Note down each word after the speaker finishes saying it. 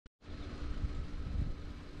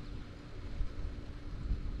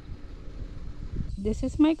This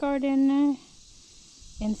is my garden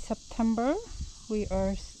in September. We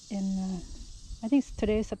are in, I think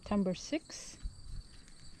today is September 6th.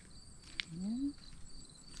 Yeah.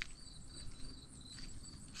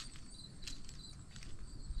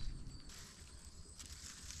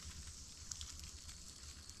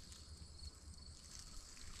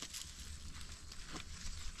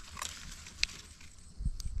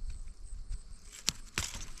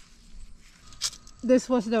 This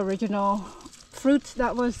was the original fruits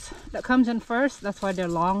that comes in first. That's why they're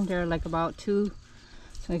long. They're like about 2,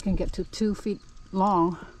 so you can get to 2 feet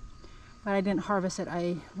long. But I didn't harvest it.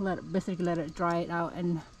 I basically let it dry it out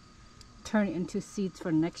and turn it into seeds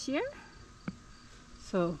for next year.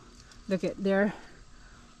 So look at there,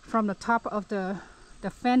 from the top of the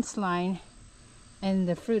fence line, and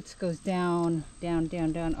the fruits goes down, down,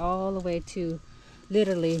 down, down, all the way to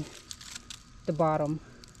literally the bottom.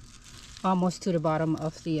 Almost to the bottom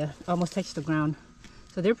of the, almost touch the ground.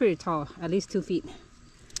 So they're pretty tall, at least 2 feet.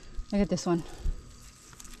 Look at this one.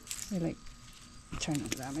 They're like trying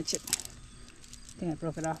to damage it. I think I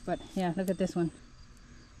broke it off, but yeah, look at this one.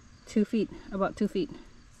 2 feet, about 2 feet.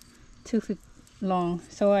 2 feet long.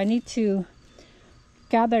 So I need to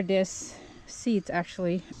gather this seeds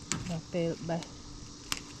actually.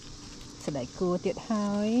 So like go it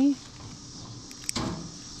high.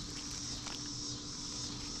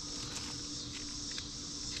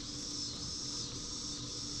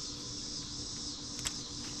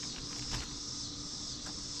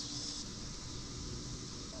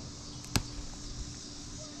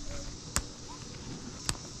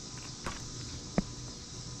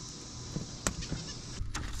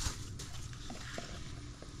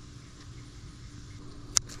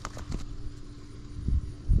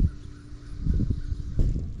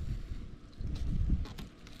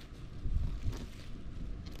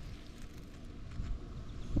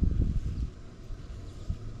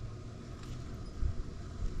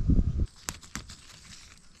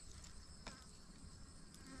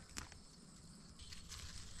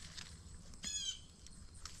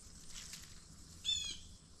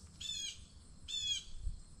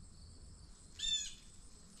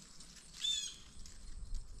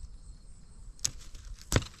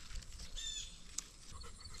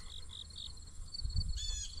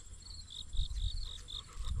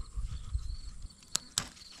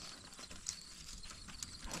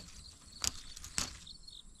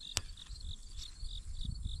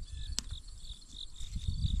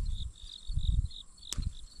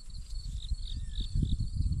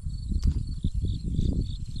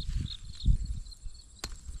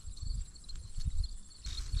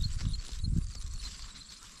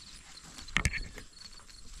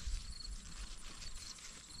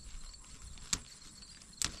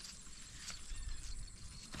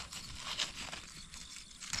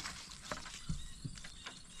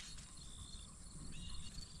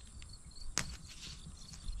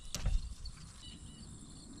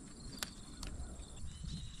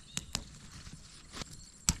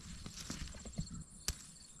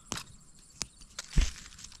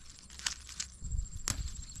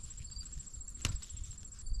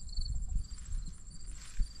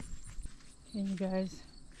 Hey you guys,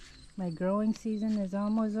 my growing season is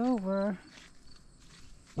almost over.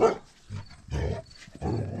 I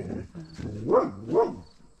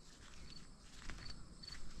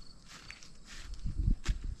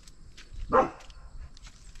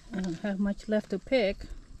don't have much left to pick.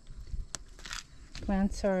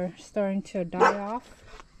 Plants are starting to die off.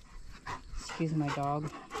 Excuse my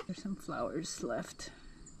dog. There's some flowers left.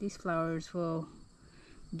 These flowers will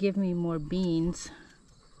give me more beans.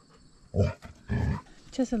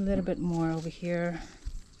 Just a little bit more over here.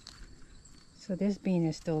 So this bean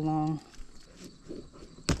is still long.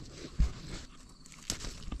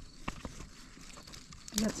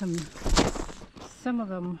 I got some of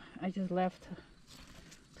them I just left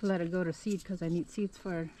to let it go to seed because I need seeds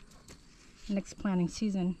for next planting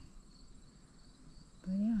season.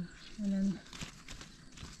 But yeah, and then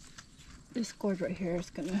this cord right here is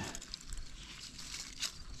gonna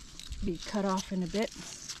be cut off in a bit.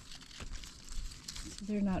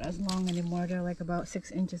 They're not as long anymore. They're like about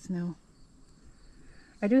 6 inches now.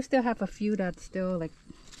 I do still have a few that's still like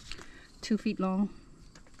 2 feet long,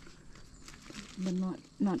 but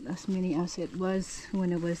not as many as it was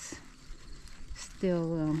when it was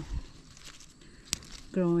still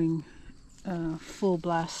growing full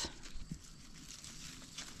blast.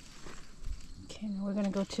 Okay, now we're gonna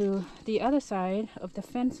go to the other side of the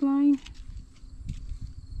fence line.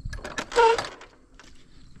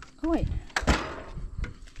 Oh wait.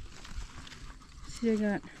 See, I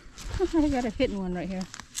got a hidden one right here.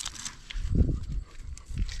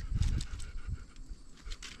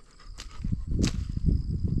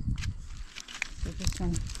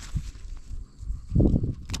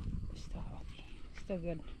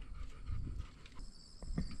 good.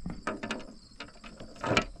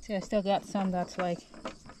 See, I still got some that's like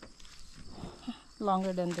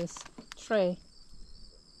longer than this tray.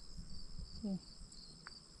 See.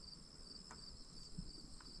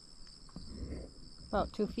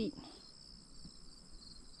 About 2 feet.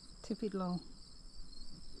 2 feet long.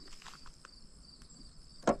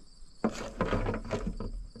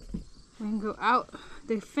 We can go out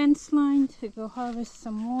the fence line to go harvest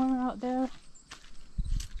some more out there.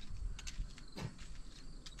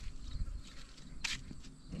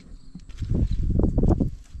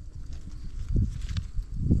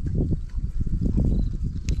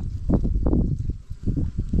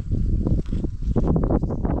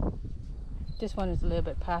 This one is a little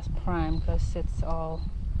bit past prime because it's all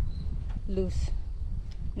loose,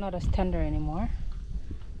 not as tender anymore,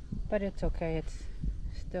 but it's okay, it's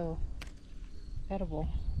still edible.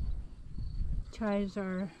 Chives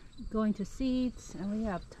are going to seeds, and we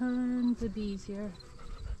have tons of bees here.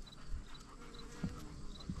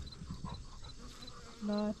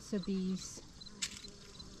 Lots of bees.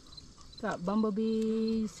 Got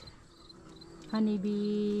bumblebees,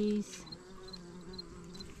 honeybees,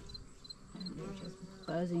 and they're just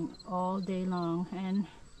buzzing all day long. And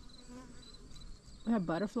we have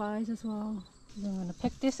butterflies as well. So I'm going to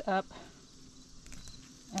pick this up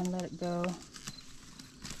and let it go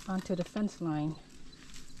onto the fence line.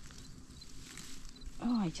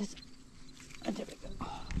 Oh, there we go.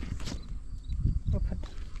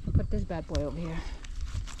 We'll put this bad boy over here.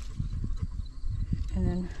 And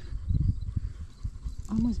then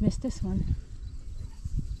almost missed this one.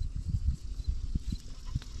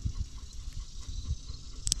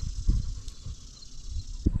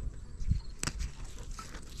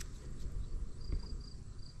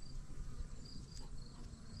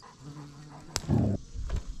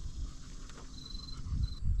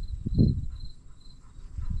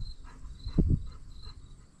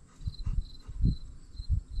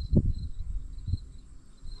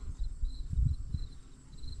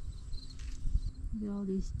 All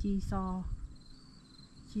these G-saw,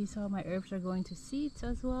 my herbs are going to seeds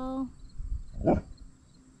as well.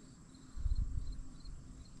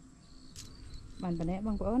 Bạn bà nè,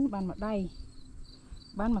 bạn bà ơn, bạn mà đây,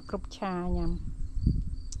 bạn mà cướp trà nhầm.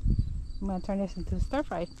 I'm gonna turn this into stir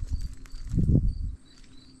fry.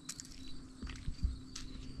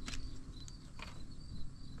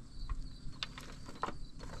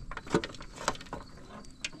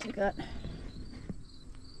 We got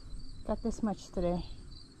this much today.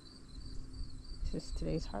 This is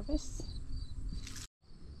today's harvest.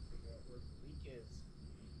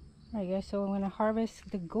 Alright guys, so I'm gonna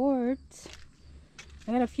harvest the gourds.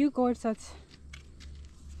 I got a few gourds that's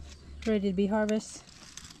ready to be harvested.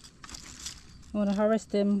 I want to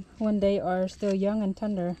harvest them when they are still young and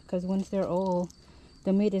tender, because once they're old,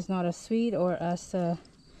 the meat is not as sweet or as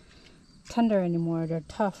tender anymore. They're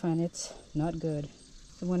tough and it's not good.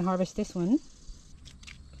 So I'm going to harvest this one.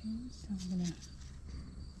 Okay, so I'm gonna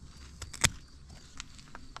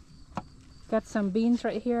got some beans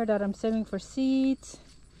right here that I'm saving for seeds.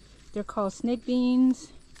 They're called snake beans.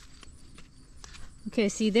 Okay,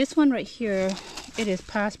 see this one right here, it is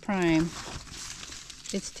past prime.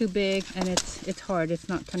 It's too big and it's hard. It's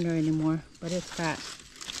not tender anymore, but it's fat.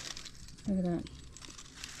 Look at that.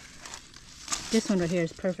 This one right here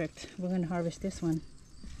is perfect. We're going to harvest this one.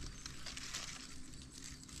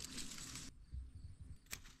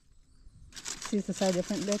 See the side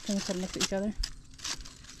different there? Can we put them next to each other?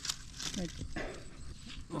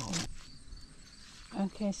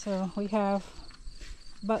 Okay, so we have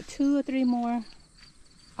about 2 or 3 more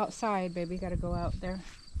outside, baby. Gotta go out there.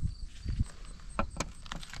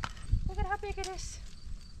 Look at how big it is.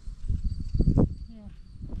 Yeah.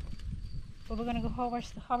 But we're gonna go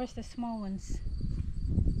harvest the small ones.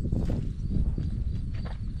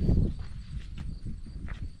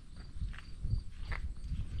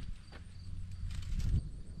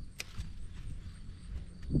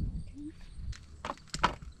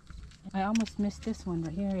 I almost missed this one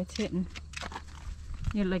right here. It's hitting.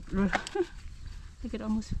 You're like, I could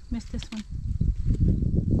almost miss this one.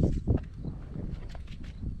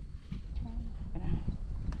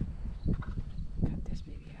 Cut this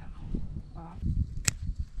baby out. Off.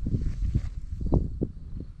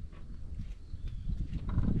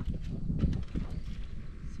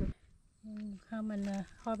 So, come and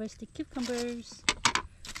harvest the cucumbers.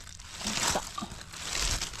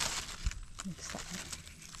 Mix that.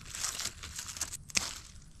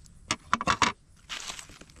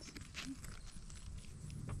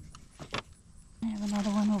 I have another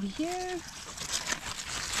one over here.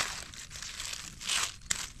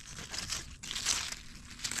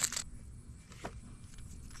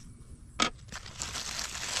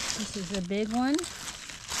 This is a big one.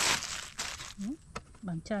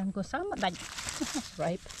 Banchan ko sama dai. It's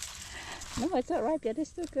ripe. No, it's not ripe yet.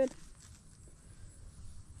 It's still good.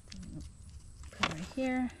 Put it right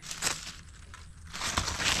here.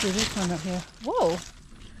 See this one right here. Whoa!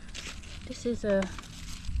 This is a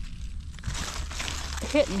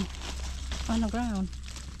hidden on the ground.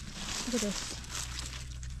 Look at this.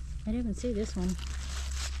 I didn't even see this one.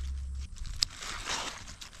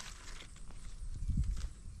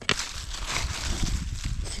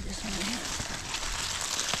 See this one right here.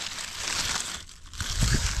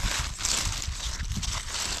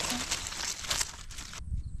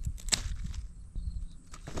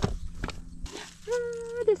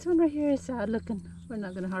 This one right here is sad looking. We're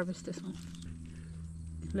not gonna harvest this one.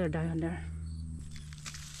 Let it die on there.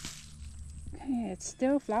 Okay, it's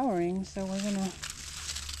still flowering, so we're gonna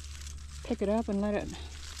pick it up and let it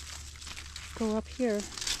go up here.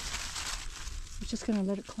 We're just gonna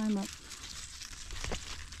let it climb up.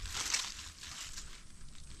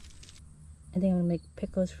 I think I'm gonna make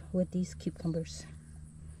pickles with these cucumbers.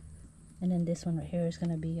 And then this one right here is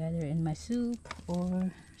gonna be either in my soup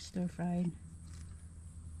or stir fried.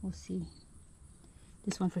 We'll see.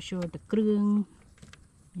 This one for sure, the krung.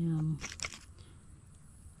 Yum.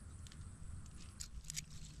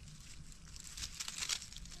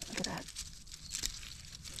 Look at that.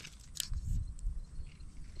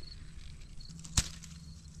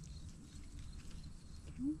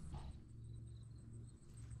 Okay.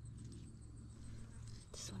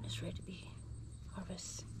 This one is ready to be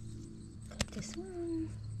harvested. Cut this one.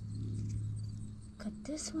 Cut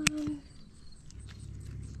this one.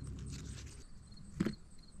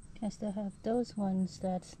 I still have those ones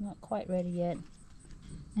that's not quite ready yet.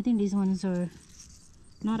 I think these ones are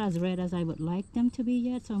not as red as I would like them to be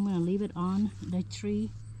yet, so I'm going to leave it on the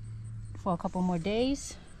tree for a couple more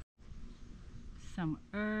days. Some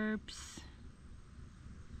herbs.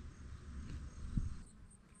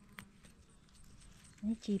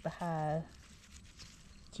 Chipahal.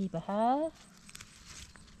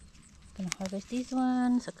 Gonna harvest these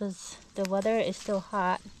ones because the weather is still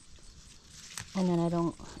hot. And then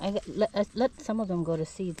I let some of them go to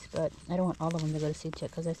seeds, but I don't want all of them to go to seeds yet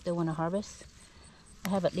because I still want to harvest. I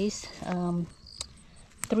have at least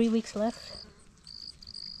 3 weeks left.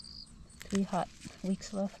 3 hot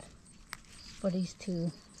weeks left for these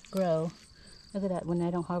to grow. Look at that, when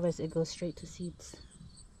I don't harvest, it goes straight to seeds.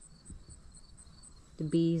 The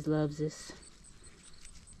bees loves this.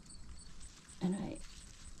 And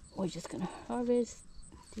we're just gonna harvest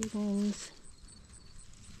these ones.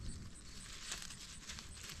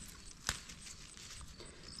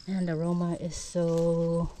 And the aroma is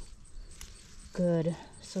so good,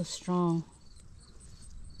 so strong.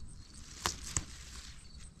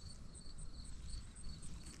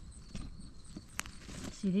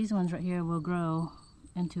 See, these ones right here will grow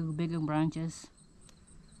into bigger branches.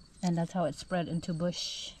 And that's how it spread into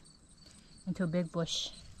bush, into a big bush.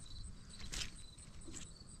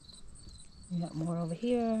 We got more over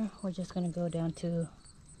here. We're just gonna go down to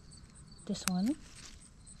this one.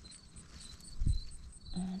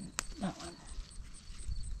 And that one.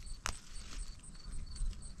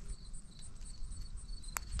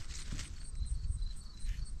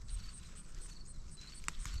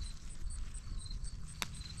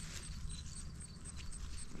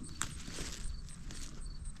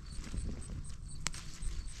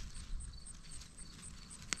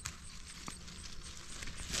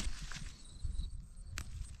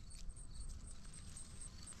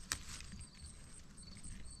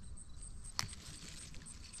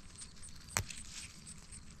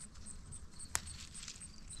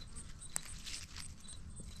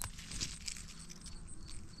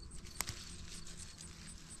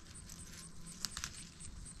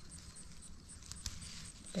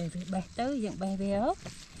 Việc bạc tới dựng bài béo,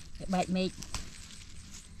 bite meat,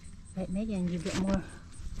 and you get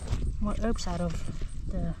more herbs out of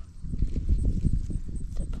the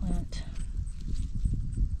plant.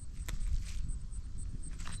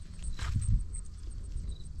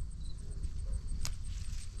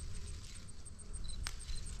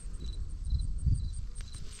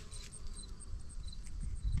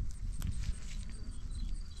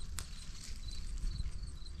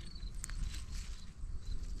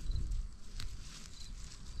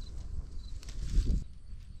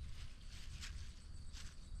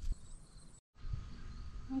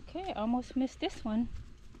 Okay, almost missed this one.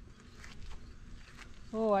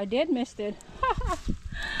 Oh, I did miss it.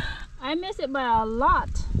 I missed it by a lot.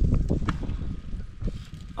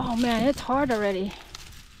 Oh man, it's hard already.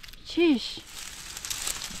 Sheesh.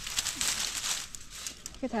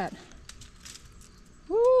 Look at that.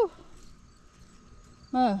 Woo.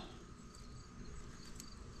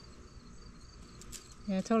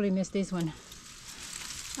 Yeah, I totally missed this one.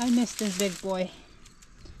 I missed this big boy.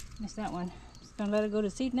 Missed that one. Just gonna let it go to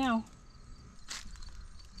seed now.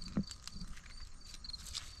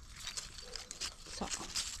 So.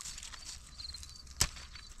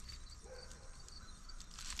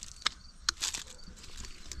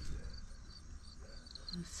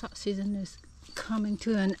 Salt season is coming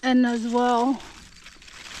to an end as well.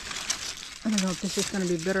 I don't know if this is gonna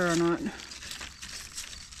be bitter or not.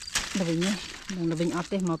 Labing nhé, đừng labing up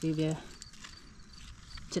đấy, mau bị về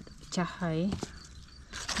chật chà hay.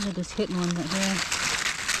 I just hit one right here.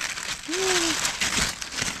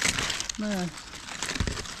 Man.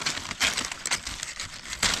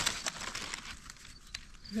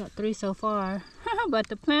 Got 3 so far, but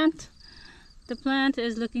the plant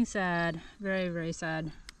is looking sad, very very sad.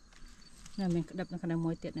 Now mình đập nó cái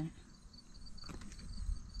môi tiệt này.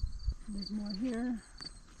 There's more here.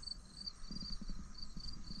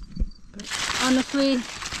 But honestly,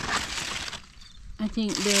 I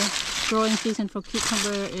think the growing season for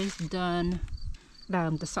cucumber is done.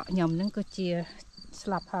 Làm từ sọ nhầm nó có chia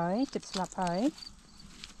slap high, chật slap high.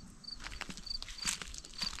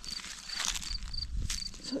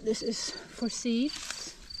 So this is for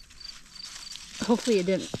seeds. Hopefully it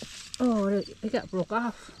didn't. Oh, it got broke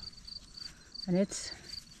off, and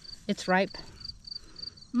it's ripe.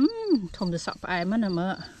 Thom the sọ phải mà nè.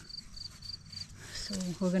 So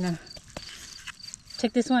we're gonna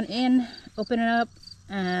take this one in, open it up,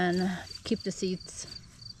 and keep the seeds.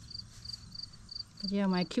 But yeah,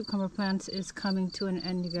 my cucumber plants is coming to an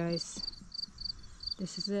end, you guys.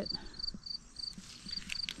 This is it.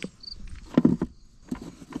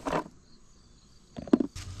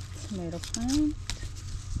 Tomato plant.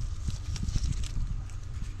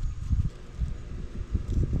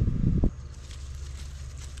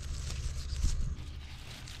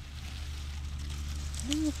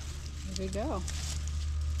 Here we go.